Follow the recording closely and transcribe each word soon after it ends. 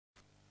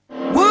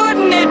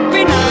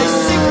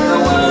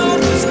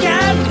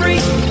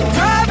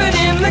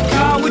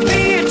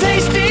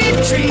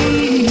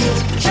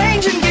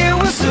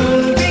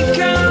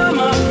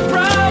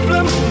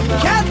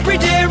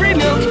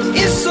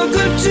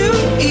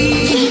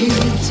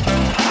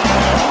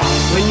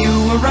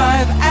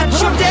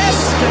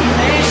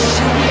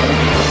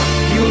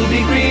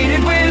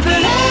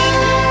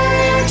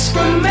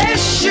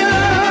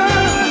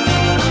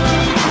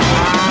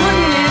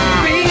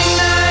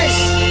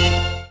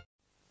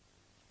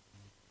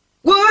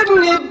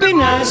it be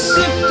nice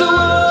if the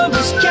world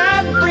was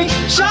Cadbury?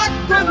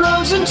 Chocolate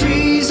grows in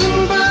trees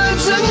and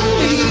birds and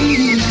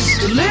bees,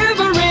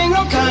 delivering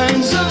all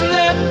kinds of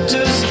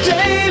letters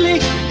daily,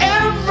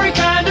 every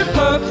kind of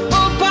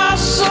purple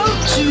parcel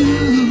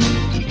too.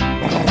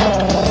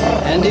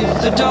 And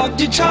if the dog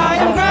did try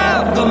and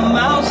grab a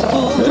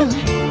mouthful,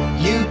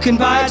 you can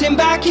bite him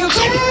back, he'll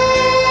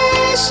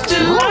taste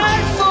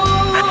delightful.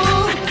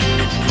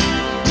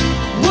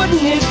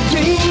 Wouldn't it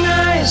be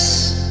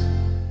nice?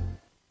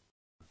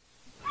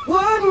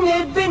 Wouldn't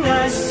it be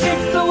nice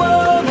if the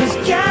world was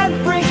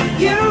Cadbury?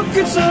 You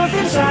could surf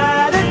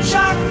inside a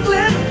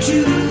chocolate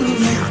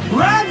tube,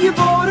 ride your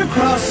boat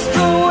across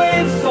the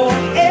wave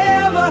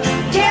forever,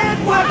 get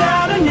wiped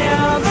out and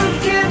never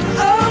get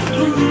a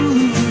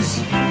bruise.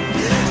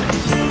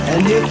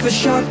 And if a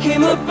shark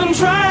came up and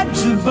tried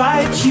to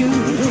bite you,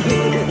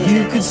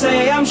 you could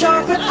say, I'm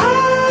chocolate,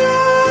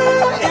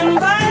 I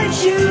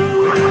invite you.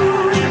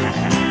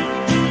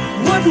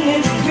 Wouldn't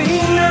it be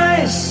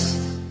nice?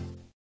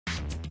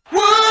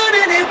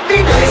 Wouldn't it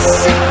be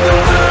nice if the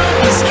world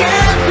was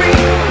Cadbury?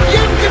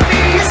 You could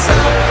be a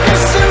soccer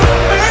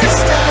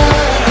superstar.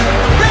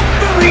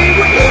 Referee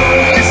would blow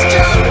his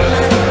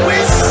chocolate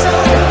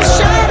whistle. A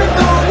shot of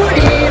goal would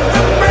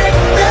even break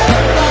the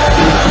law.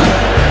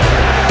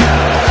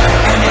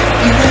 And if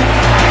you let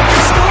the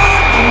score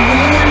the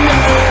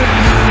winner,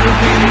 you would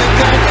win the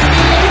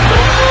company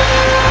for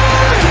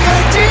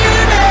your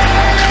dinner.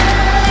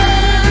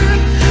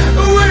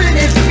 Wouldn't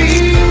it be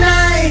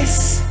nice?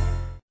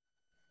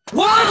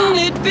 Wouldn't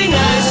it be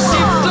nice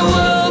if the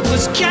world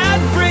was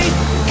Cadbury?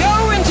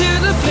 Going to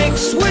the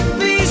fix would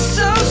be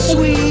so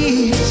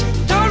sweet.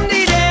 Don't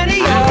need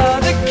any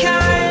other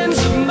kinds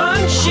of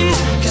munchies,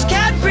 'cause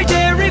Cadbury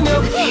Dairy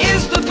Milk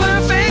is the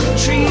perfect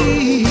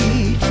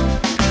treat.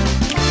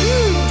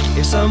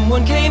 If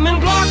someone came and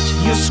blocked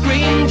your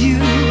screen view,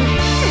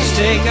 just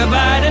take a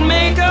bite and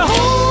make a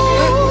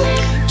hole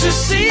to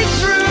see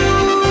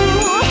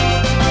through.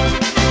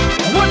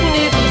 Wouldn't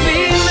it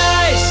be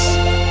nice?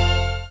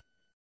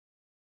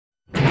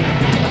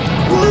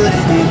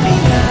 Wouldn't it be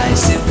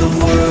nice if the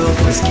world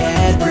was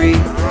Cadbury?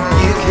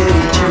 You could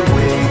eat your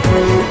way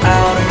through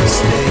outer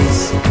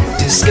space,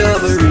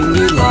 discovering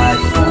new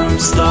life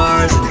forms,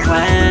 stars and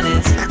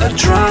planets, a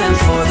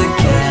triumph for the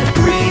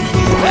Cadbury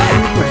human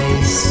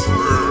race.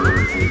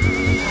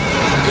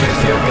 If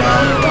you're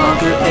gonna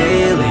conquer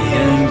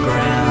alien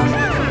ground,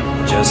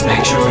 just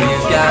make sure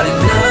you've got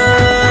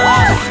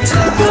enough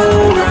to go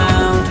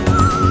round.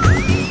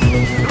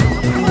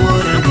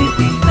 Wouldn't it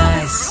be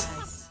nice?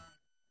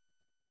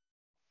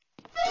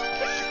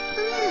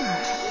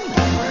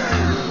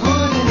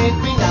 Wouldn't it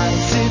be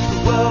nice if the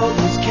world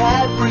was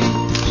Cadbury?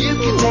 You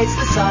can taste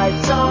the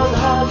sights on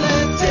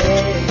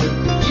holiday.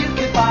 You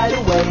can bite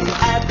away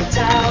at the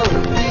Tower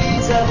of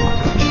Pisa,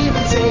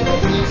 even take a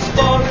piece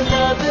for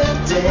another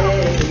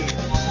day.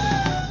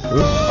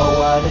 Oh,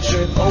 what a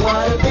trip, oh,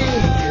 what a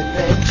big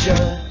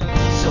adventure.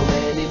 So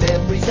many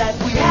memories that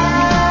we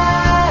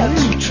have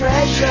to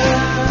treasure.